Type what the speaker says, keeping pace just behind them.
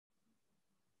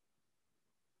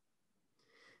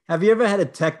Have you ever had a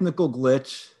technical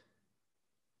glitch?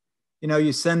 You know,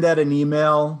 you send out an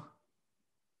email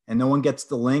and no one gets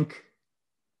the link,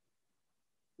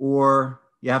 or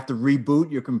you have to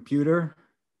reboot your computer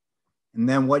and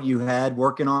then what you had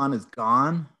working on is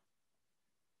gone.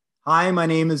 Hi, my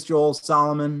name is Joel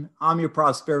Salomon. I'm your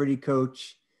prosperity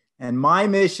coach, and my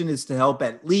mission is to help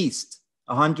at least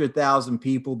 100,000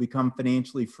 people become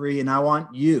financially free, and I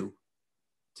want you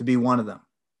to be one of them.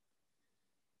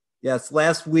 Yes,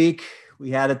 last week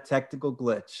we had a technical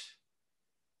glitch.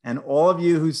 And all of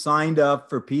you who signed up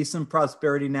for Peace and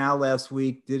Prosperity Now last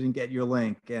week didn't get your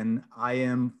link. And I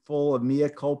am full of mea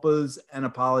culpas and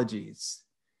apologies.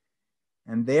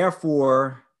 And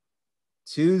therefore,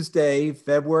 Tuesday,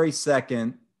 February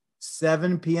 2nd,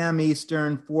 7 p.m.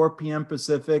 Eastern, 4 p.m.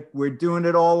 Pacific, we're doing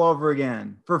it all over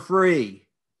again for free.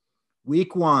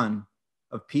 Week 1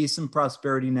 of Peace and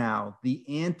Prosperity Now, the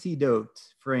antidote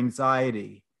for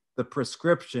anxiety, the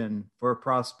prescription for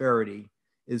prosperity,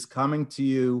 is coming to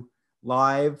you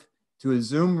live to a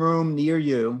Zoom room near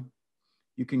you.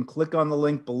 You can click on the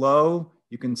link below.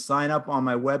 You can sign up on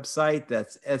my website.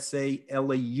 That's SALAURMOR.com.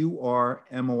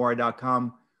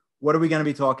 What are we going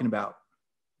to be talking about?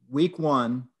 Week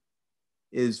 1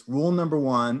 is rule number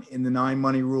 1 in the 9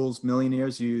 money rules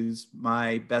millionaires use,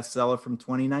 my bestseller from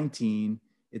 2019.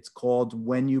 It's called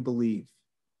When You Believe.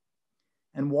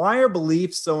 And why are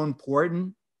beliefs so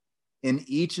important in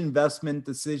each investment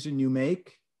decision you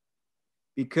make?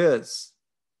 Because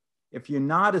if you're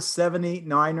not a 7, 8,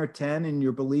 9, or 10 in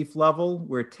your belief level,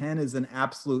 where 10 is an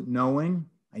absolute knowing,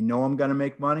 I know I'm going to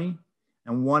make money,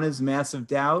 and 1 is massive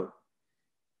doubt,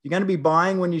 you're going to be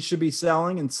buying when you should be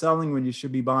selling and selling when you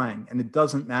should be buying. And it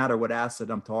doesn't matter what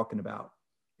asset I'm talking about.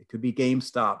 It could be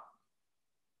GameStop.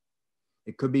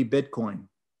 It could be Bitcoin.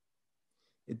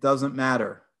 It doesn't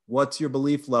matter. What's your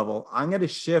belief level? I'm going to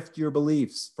shift your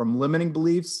beliefs from limiting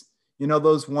beliefs. You know,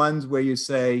 those ones where you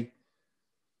say,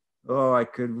 oh, I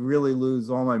could really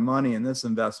lose all my money in this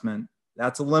investment.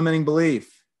 That's a limiting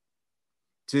belief.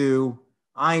 To,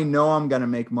 I know I'm going to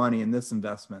make money in this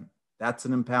investment. That's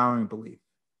an empowering belief.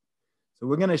 So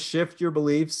we're going to shift your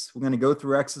beliefs. We're going to go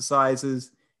through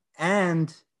exercises,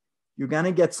 and you're going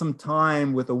to get some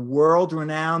time with a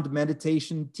world-renowned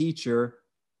meditation teacher,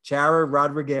 Chara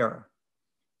Rodriguez.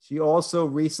 She also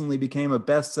recently became a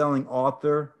best-selling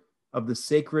author of the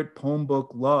sacred poem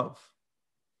book, Love.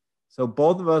 So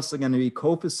both of us are going to be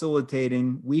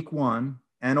co-facilitating week 1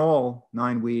 and all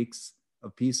 9 weeks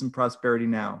of Peace and Prosperity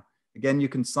Now. Again, you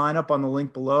can sign up on the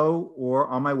link below or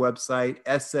on my website,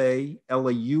 SALAURMOR.com,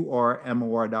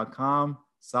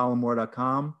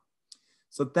 salomor.com.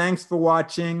 So thanks for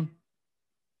watching.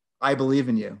 I believe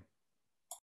in you.